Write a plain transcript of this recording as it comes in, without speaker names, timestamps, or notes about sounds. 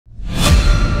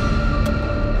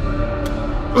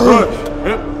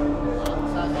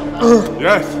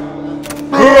Yes.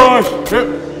 Push. Yep.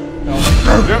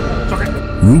 Yep. Okay.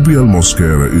 Rubiel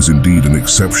Mosquera is indeed an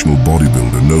exceptional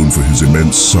bodybuilder known for his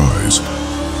immense size,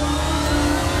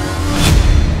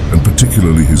 and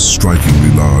particularly his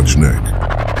strikingly large neck.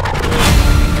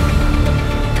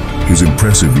 His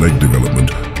impressive leg development,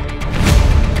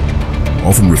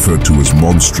 often referred to as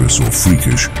monstrous or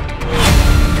freakish,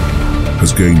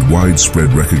 has gained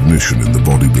widespread recognition in the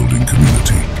bodybuilding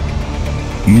community.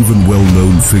 Even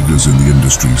well-known figures in the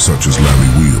industry, such as Larry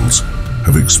Wheels,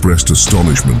 have expressed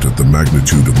astonishment at the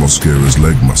magnitude of Mosquera's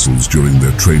leg muscles during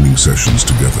their training sessions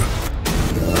together.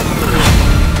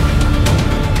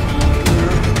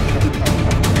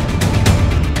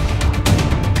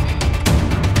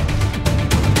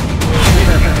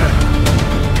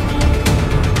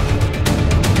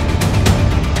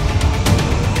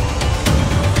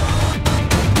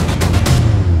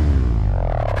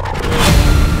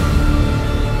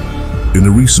 In a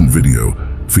recent video,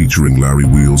 featuring Larry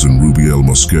Wheels and Rubiel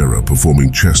Mosquera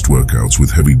performing chest workouts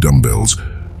with heavy dumbbells,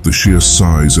 the sheer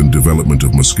size and development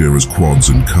of Mosquera's quads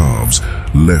and calves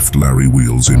left Larry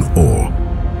Wheels in awe.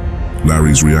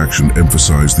 Larry's reaction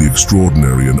emphasized the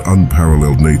extraordinary and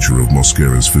unparalleled nature of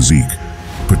Mosquera's physique,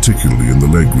 particularly in the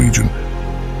leg region.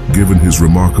 Given his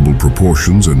remarkable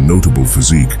proportions and notable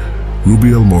physique,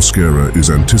 Rubiel Mosquera is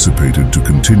anticipated to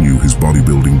continue his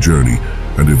bodybuilding journey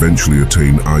and eventually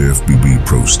attain IFBB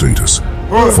Pro status,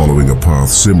 following a path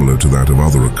similar to that of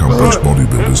other accomplished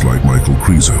bodybuilders like Michael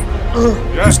Krizo.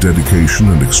 His dedication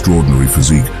and extraordinary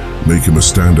physique make him a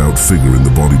standout figure in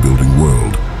the bodybuilding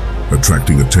world,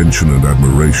 attracting attention and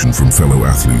admiration from fellow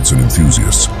athletes and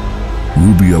enthusiasts.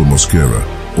 Rubiel Mosquera,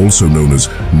 also known as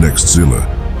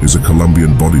NECKZILAA, is a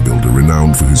Colombian bodybuilder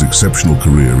renowned for his exceptional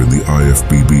career in the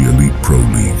IFBB Elite Pro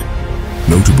League.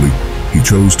 Notably, he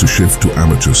chose to shift to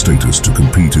amateur status to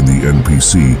compete in the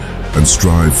NPC and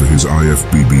strive for his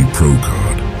IFBB Pro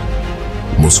card.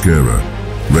 Mosquera,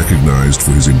 recognized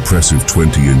for his impressive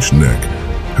 20-inch neck,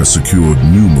 has secured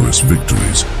numerous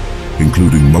victories,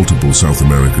 including multiple South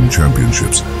American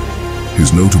championships.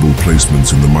 His notable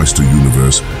placements in the Meister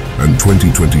Universe and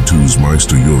 2022's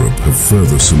Meister Europe have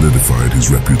further solidified his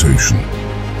reputation.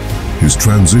 His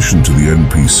transition to the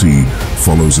NPC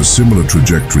follows a similar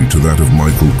trajectory to that of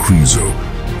Michael Krizo,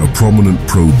 a prominent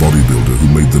pro bodybuilder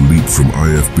who made the leap from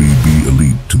IFBB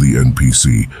Elite to the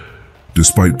NPC.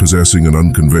 Despite possessing an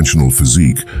unconventional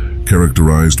physique,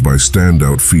 characterized by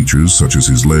standout features such as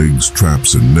his legs,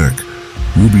 traps, and neck,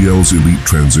 Rubiel's elite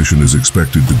transition is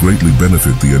expected to greatly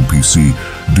benefit the NPC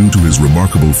due to his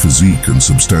remarkable physique and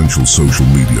substantial social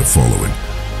media following.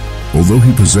 Although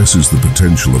he possesses the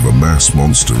potential of a mass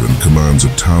monster and commands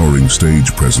a towering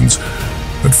stage presence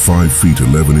at 5 feet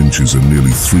 11 inches and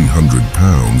nearly 300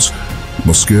 pounds,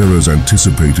 Mosquera's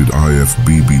anticipated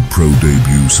IFBB Pro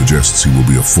debut suggests he will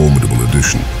be a formidable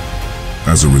addition.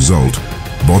 As a result,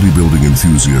 bodybuilding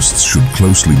enthusiasts should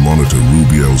closely monitor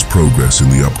Rubiel's progress in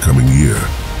the upcoming year.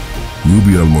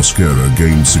 Rubiel Mosquera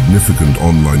gained significant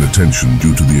online attention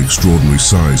due to the extraordinary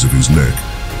size of his neck,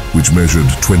 which measured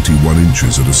 21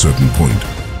 inches at a certain point.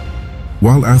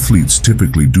 While athletes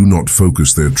typically do not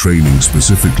focus their training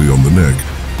specifically on the neck,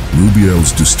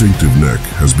 Rubiel's distinctive neck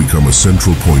has become a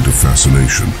central point of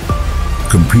fascination.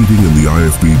 Competing in the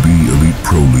IFBB Elite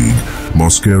Pro League,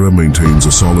 Mosquera maintains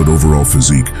a solid overall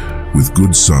physique with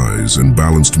good size and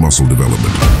balanced muscle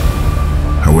development.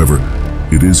 However,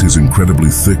 it is his incredibly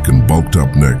thick and bulked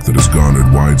up neck that has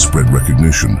garnered widespread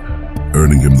recognition,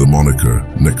 earning him the moniker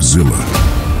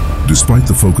NECKZILAA. Despite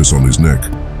the focus on his neck,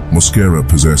 Mosquera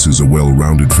possesses a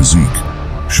well-rounded physique,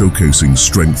 showcasing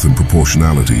strength and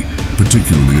proportionality,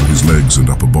 particularly in his legs and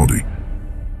upper body.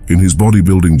 In his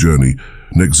bodybuilding journey,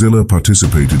 NECKZILAA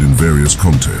participated in various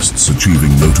contests,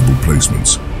 achieving notable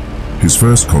placements. His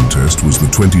first contest was the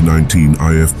 2019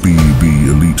 IFBB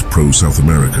Elite Pro South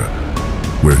America,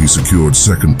 where he secured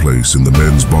second place in the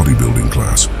men's bodybuilding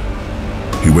class.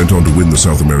 He went on to win the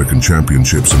South American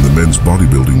Championships in the men's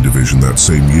bodybuilding division that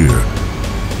same year.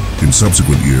 In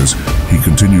subsequent years, he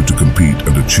continued to compete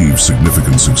and achieve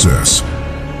significant success.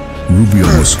 Rubiel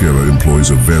Mosquera employs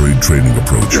a varied training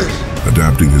approach,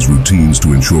 adapting his routines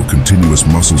to ensure continuous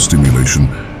muscle stimulation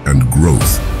and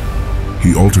growth.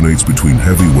 He alternates between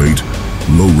heavy weight,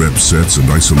 low rep sets and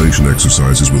isolation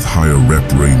exercises with higher rep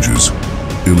ranges,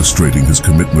 illustrating his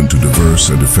commitment to diverse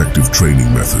and effective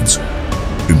training methods.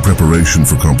 In preparation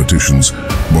for competitions,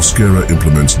 Mosquera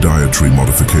implements dietary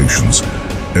modifications,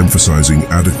 emphasizing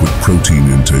adequate protein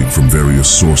intake from various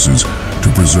sources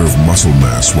to preserve muscle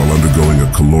mass while undergoing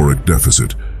a caloric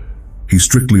deficit. He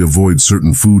strictly avoids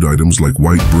certain food items like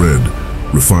white bread,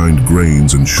 refined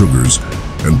grains and sugars,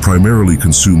 and primarily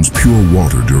consumes pure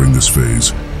water during this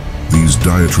phase. These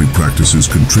dietary practices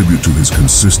contribute to his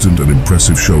consistent and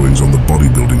impressive showings on the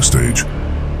bodybuilding stage.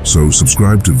 So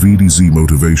subscribe to VDZ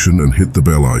Motivation and hit the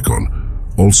bell icon.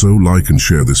 Also, like and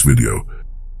share this video.